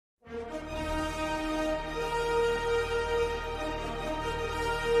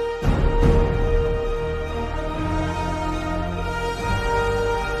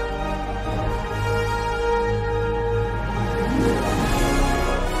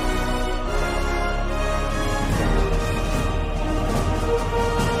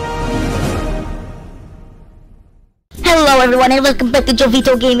everyone, and welcome back to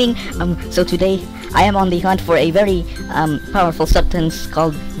Jovito Gaming. So today I am on the hunt for a very powerful substance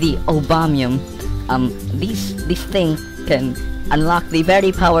called the obamium. This thing can unlock the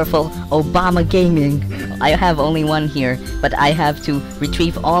very powerful Obama Gaming. I have only one here, but I have to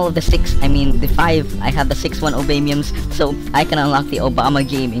retrieve all of the five. I have the 6 obamiums, so I can unlock the Obama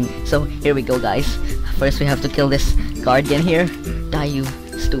Gaming. So here we go, guys. First we have to kill this guardian here. Die, you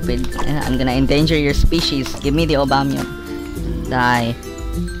stupid. I'm gonna endanger your species. Give me the obamium. Die.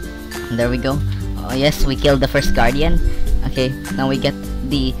 There we go. Oh yes, we killed the first guardian. Okay, now we get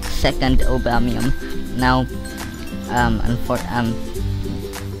the second obamium. Now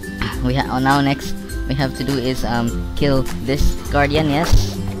now next we have to do is kill this guardian.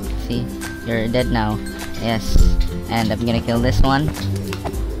 Yes, see, you're dead now. Yes, and I'm gonna kill this one.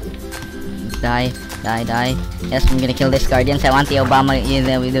 Die. Yes, I'm gonna kill this guardian. So I want the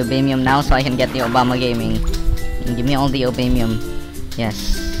the obamium now, so I can get the Obama Gaming. Give me all the obamium.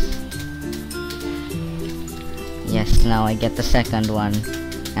 Yes. Yes, now I get the second one,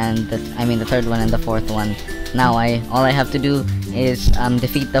 and the third one and the fourth one. Now all I have to do is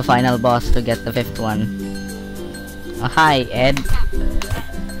defeat the final boss to get the 5th one. Oh, hi, Ed.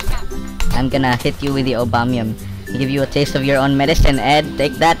 I'm gonna hit you with the obamium. Give you a taste of your own medicine, Ed.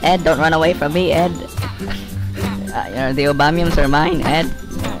 Take that, Ed. Don't run away from me, Ed. The obamiums are mine, Ed.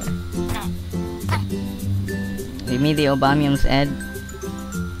 Give me the obamiums, Ed.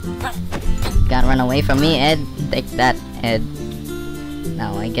 Can't run away from me, Ed. Take that, Ed.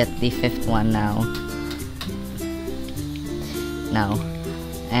 Now I get the 5th one now.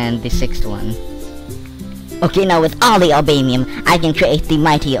 And the 6th one. Okay, now with all the obamium, I can create the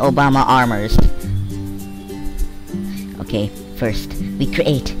mighty Obama armors. Okay, first, we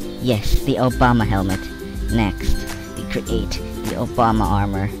create, yes, the Obama helmet. Next, we create the Obama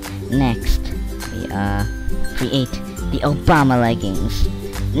armor. Next, we create the Obama leggings.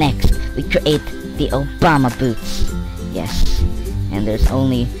 Next, we create the Obama boots. Yes, and there's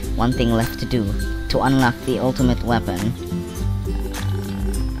only one thing left to do to unlock the ultimate weapon.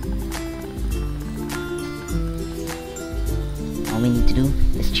 All we need to do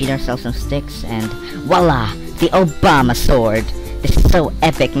is cheat ourselves some sticks and voila! The Obama sword! This is so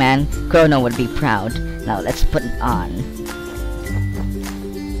epic, man. Chrono would be proud. Now let's put it on.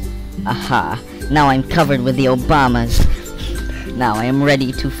 Aha! Now I'm covered with the Obamas. Now I am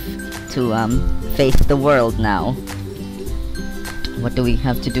ready to face the world now. What do we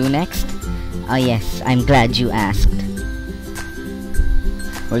have to do next? Ah yes, I'm glad you asked.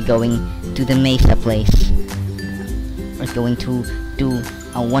 We're going to the Mesa place. We're going to do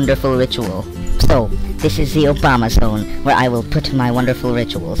a wonderful ritual. So, this is the Obama zone, where I will put my wonderful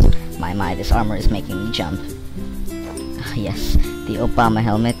rituals. My, this armor is making me jump. Yes, the Obama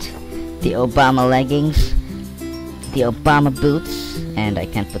helmet, the Obama leggings, the Obama boots, and I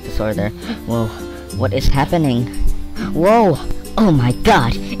can't put the sword there. Whoa, what is happening? Whoa, oh my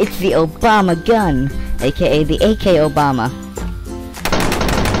god, it's the Obama gun, aka the AK Obama.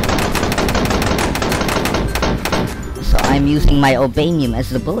 So I'm using my obamium as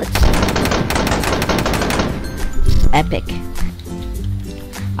the bullets. Epic.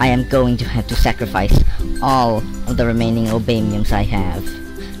 I am going to have to sacrifice all of the remaining obamiums I have.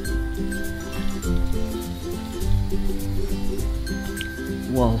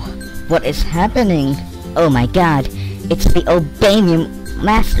 Whoa, what is happening? Oh my god, it's the obamium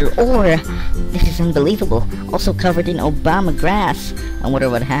master ore. This is unbelievable. Also covered in Obama grass. I wonder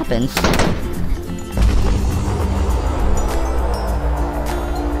what happens.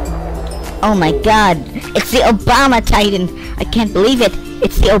 Oh my god, it's the Obama Titan! I can't believe it!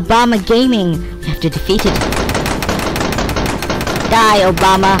 It's the Obama Gaming! We have to defeat it. Die,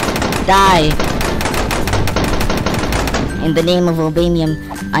 Obama! Die! In the name of obamium,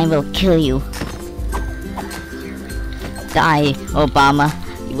 I will kill you. Die, Obama!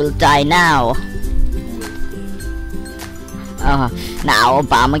 You will die now! Now,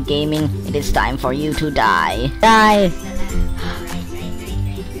 Obama Gaming, it is time for you to die. Die!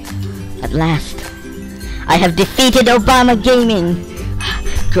 At last, I have defeated Obama Gaming!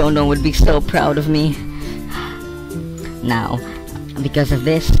 Chrono would be so proud of me. Now, because of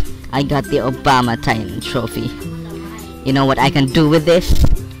this, I got the Obama Titan trophy. You know what I can do with this?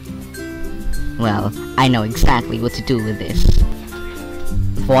 Well, I know exactly what to do with this.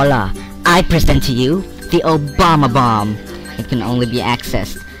 Voila! I present to you the Obama Bomb. It can only be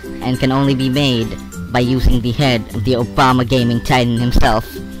accessed and can only be made by using the head of the Obama Gaming Titan himself.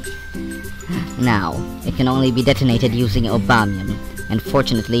 Now, it can only be detonated using obamium, and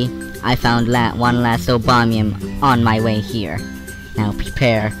fortunately, I found one last obamium on my way here. Now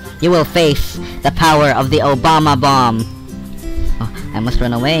prepare. You will face the power of the Obama bomb. Oh, I must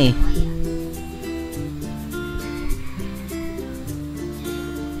run away.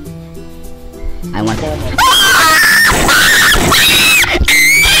 I want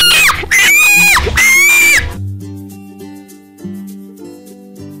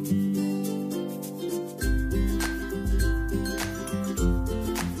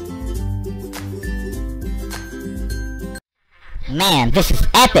Man, this is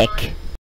epic!